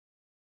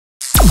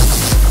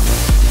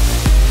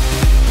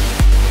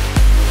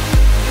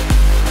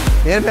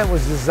The Innovent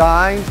was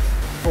designed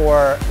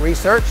for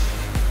research,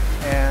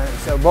 and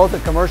so both the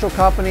commercial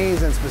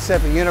companies and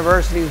specific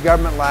universities,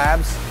 government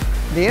labs.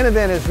 The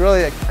Innovent is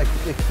really a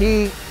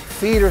key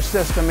feeder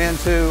system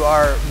into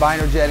our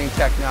binder jetting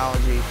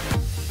technology.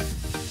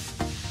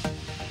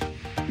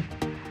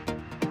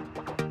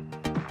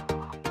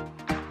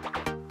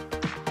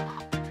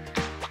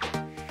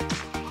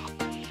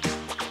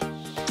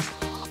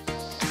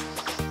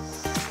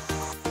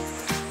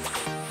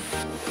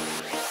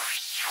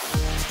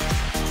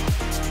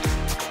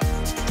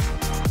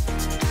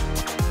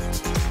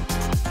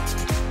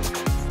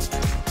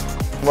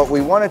 What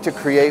we wanted to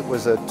create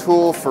was a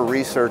tool for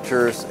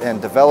researchers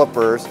and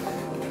developers,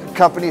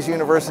 companies,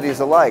 universities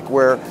alike,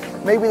 where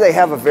maybe they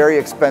have a very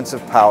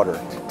expensive powder,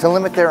 to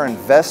limit their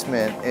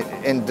investment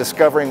in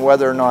discovering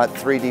whether or not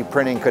 3D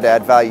printing could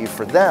add value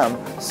for them,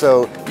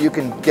 so you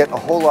can get a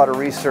whole lot of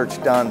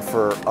research done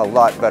for a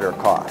lot better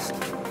cost.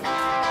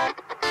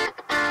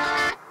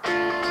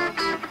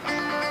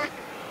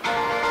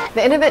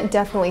 The Innovent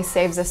definitely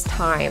saves us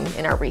time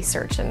in our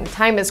research, and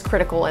time is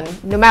critical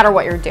and no matter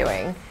what you're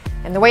doing.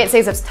 And the way it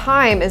saves us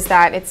time is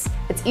that it's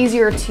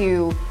easier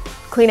to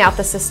clean out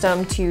the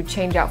system, to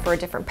change out for a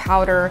different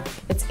powder.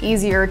 It's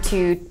easier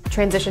to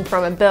transition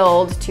from a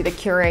build to the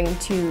curing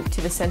to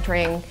the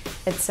sintering.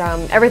 It's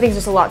everything's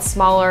just a lot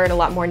smaller and a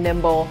lot more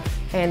nimble,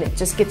 and it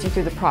just gets you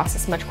through the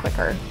process much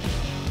quicker.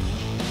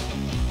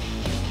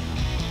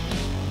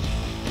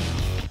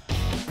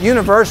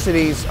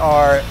 Universities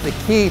are the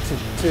key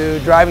to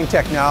driving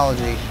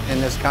technology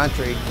in this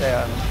country.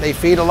 They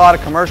feed a lot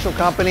of commercial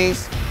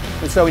companies,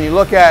 and so when you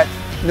look at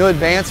new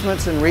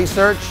advancements in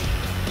research,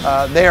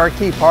 they are a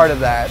key part of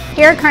that.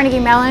 Here at Carnegie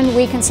Mellon,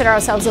 we consider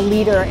ourselves a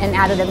leader in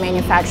additive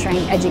manufacturing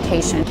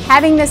education.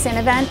 Having this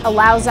Innovent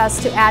allows us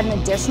to add an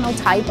additional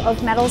type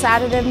of metals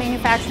additive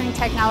manufacturing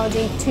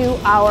technology to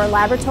our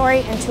laboratory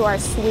and to our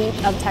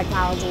suite of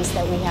technologies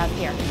that we have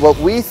here. What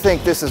we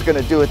think this is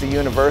going to do at the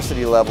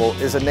university level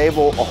is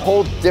enable a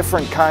whole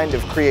different kind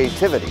of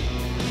creativity.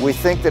 We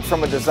think that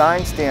from a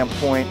design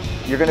standpoint,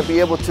 you're going to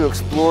be able to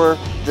explore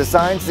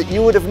designs that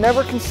you would have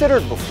never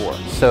considered before.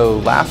 So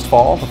last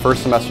fall, the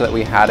first semester that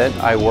we had it,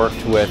 I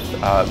worked with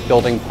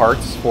building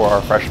parts for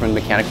our freshman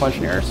mechanical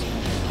engineers,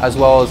 as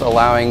well as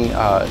allowing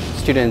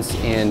students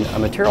in a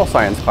material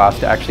science class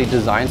to actually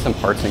design some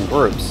parts in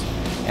groups.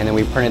 And then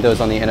we printed those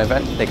on the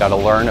Innovent. They got to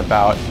learn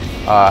about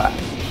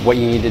what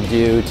you need to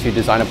do to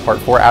design a part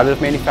for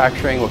additive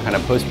manufacturing, what kind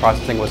of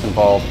post-processing was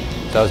involved.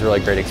 So that was a really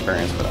great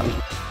experience for them.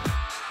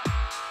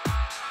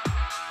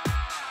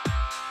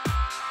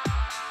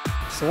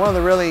 So one of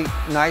the really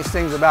nice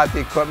things about the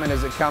equipment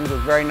is it comes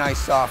with very nice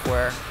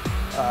software.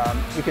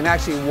 You can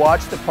actually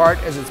watch the part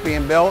as it's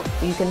being built.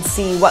 You can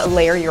see what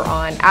layer you're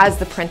on as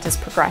the print is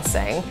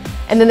progressing.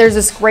 And then there's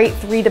this great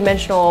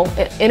three-dimensional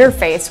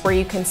interface where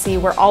you can see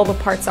where all the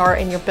parts are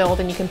in your build,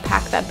 and you can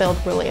pack that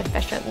build really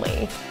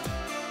efficiently.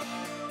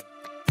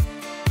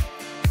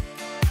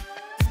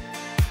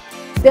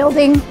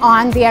 Building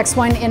on the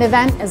ExOne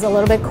Innovent is a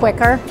little bit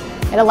quicker.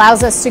 It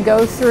allows us to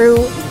go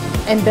through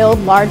and build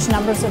large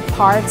numbers of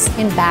parts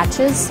in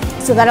batches,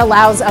 so that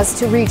allows us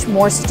to reach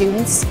more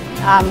students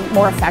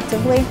more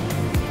effectively.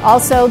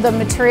 Also, the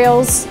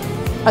materials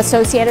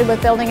associated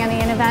with building an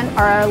Innovent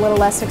are a little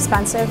less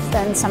expensive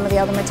than some of the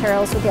other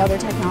materials with the other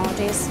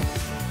technologies.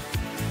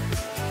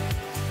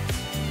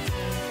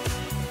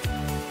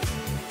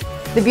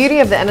 The beauty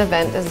of the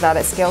Innovent is that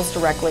it scales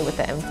directly with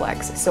the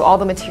Inflex. So all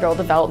the material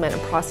development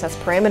and process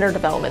parameter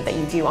development that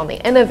you do on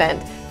the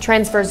Innovent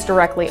transfers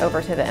directly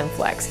over to the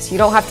Inflex. So you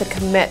don't have to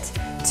commit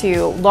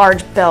to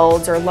large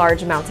builds or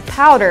large amounts of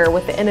powder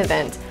with the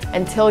Innovent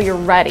until you're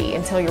ready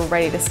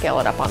to scale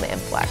it up on the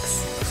Inflex.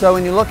 So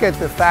when you look at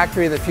the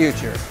factory of the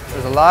future,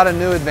 there's a lot of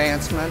new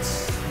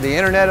advancements, the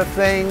Internet of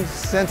Things,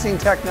 sensing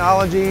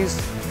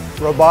technologies,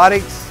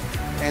 robotics,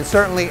 and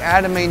certainly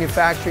additive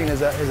manufacturing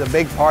is a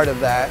big part of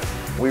that.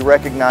 We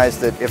recognize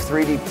that if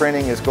 3D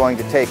printing is going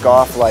to take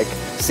off like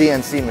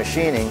CNC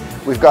machining,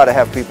 we've got to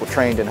have people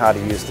trained in how to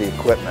use the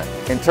equipment.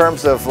 In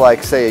terms of,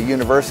 like, say, a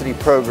university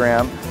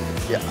program,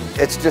 yeah,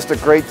 it's just a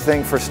great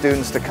thing for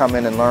students to come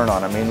in and learn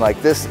on. I mean,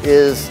 like, this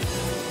is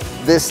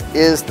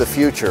the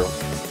future.